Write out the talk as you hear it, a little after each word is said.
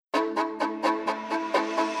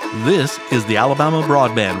This is the Alabama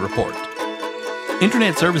Broadband Report.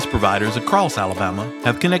 Internet service providers across Alabama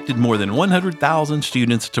have connected more than 100,000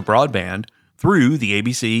 students to broadband through the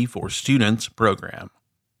ABC for Students program.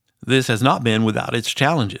 This has not been without its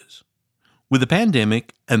challenges. With the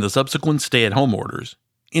pandemic and the subsequent stay-at-home orders,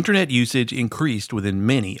 internet usage increased within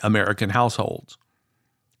many American households.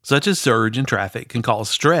 Such a surge in traffic can cause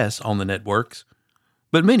stress on the networks,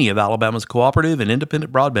 but many of Alabama's cooperative and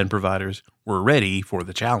independent broadband providers were ready for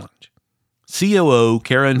the challenge. COO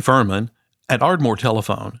Karen Furman at Ardmore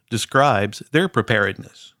Telephone describes their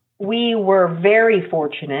preparedness. We were very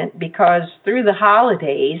fortunate because through the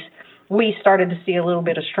holidays, we started to see a little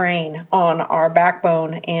bit of strain on our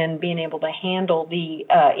backbone and being able to handle the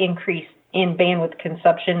increase in bandwidth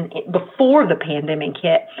consumption before the pandemic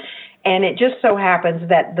hit. And it just so happens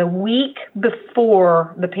that the week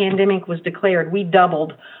before the pandemic was declared, we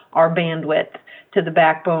doubled our bandwidth to the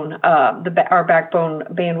backbone, our backbone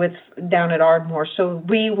bandwidth down at Ardmore. So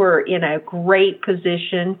we were in a great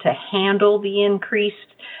position to handle the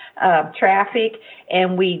increased traffic,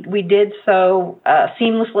 and we did so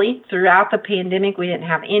seamlessly throughout the pandemic. We didn't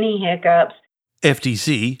have any hiccups.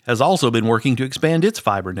 FTC has also been working to expand its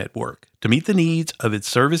fiber network to meet the needs of its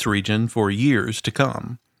service region for years to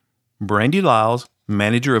come. Brandy Lyles,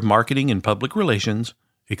 Manager of Marketing and Public Relations,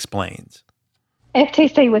 explains.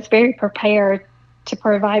 FTC was very prepared to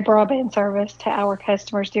provide broadband service to our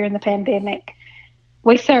customers during the pandemic.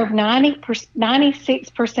 We serve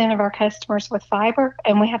 96% of our customers with fiber,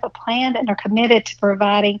 and we have a plan and are committed to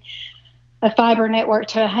providing a fiber network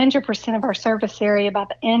to 100% of our service area by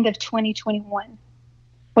the end of 2021.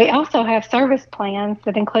 We also have service plans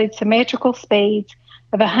that include symmetrical speeds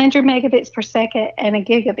of 100 megabits per second and a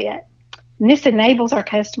gigabit. And this enables our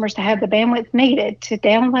customers to have the bandwidth needed to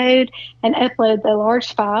download and upload the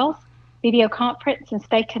large files, video conference, and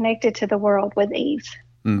stay connected to the world with ease.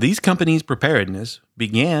 These companies' preparedness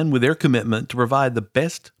began with their commitment to provide the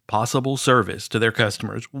best possible service to their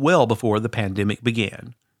customers well before the pandemic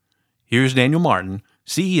began. Here's Daniel Martin,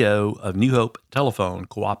 CEO of New Hope Telephone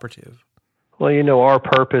Cooperative. Well, our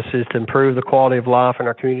purpose is to improve the quality of life in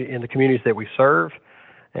our community, in the communities that we serve.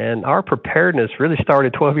 And our preparedness really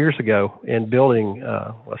started 12 years ago in building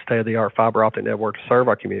a state-of-the-art fiber optic network to serve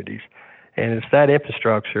our communities. And it's that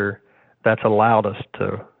infrastructure that's allowed us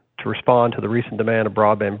to respond to the recent demand of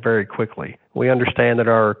broadband very quickly. We understand that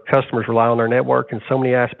our customers rely on our network in so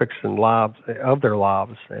many aspects of their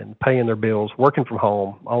lives, and paying their bills, working from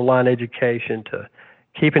home, online education, to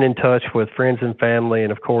keeping in touch with friends and family,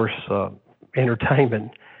 and of course,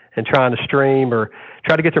 entertainment, and trying to stream or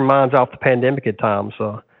try to get their minds off the pandemic at times.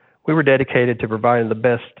 We were dedicated to providing the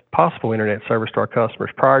best possible internet service to our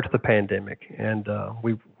customers prior to the pandemic, and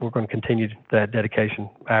we're going to continue that dedication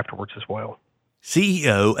afterwards as well.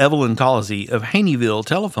 CEO Evelyn Causey of Haneyville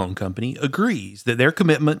Telephone Company agrees that their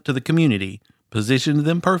commitment to the community positioned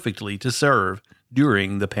them perfectly to serve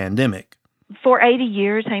during the pandemic. For 80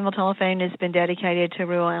 years, Haneyville Telephone has been dedicated to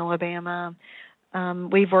rural Alabama.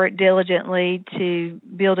 We've worked diligently to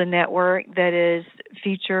build a network that is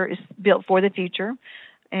built for the future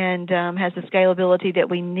and has the scalability that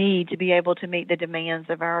we need to be able to meet the demands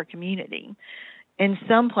of our community. In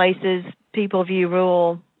some places, people view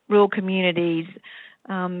rural communities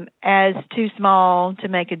as too small to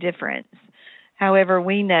make a difference. However,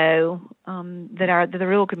 we know that the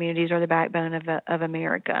rural communities are the backbone of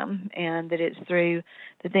America, and that it's through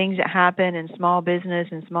the things that happen in small business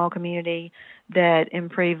and small community that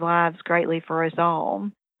improve lives greatly for us all.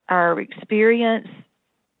 Our experience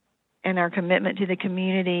and our commitment to the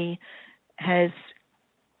community has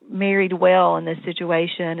married well in this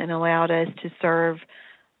situation and allowed us to serve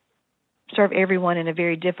everyone in a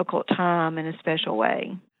very difficult time in a special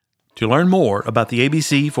way. To learn more about the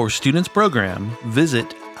ABC for Students program,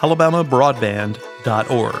 visit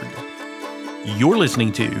alabamabroadband.org. You're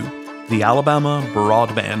listening to the Alabama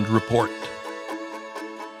Broadband Report.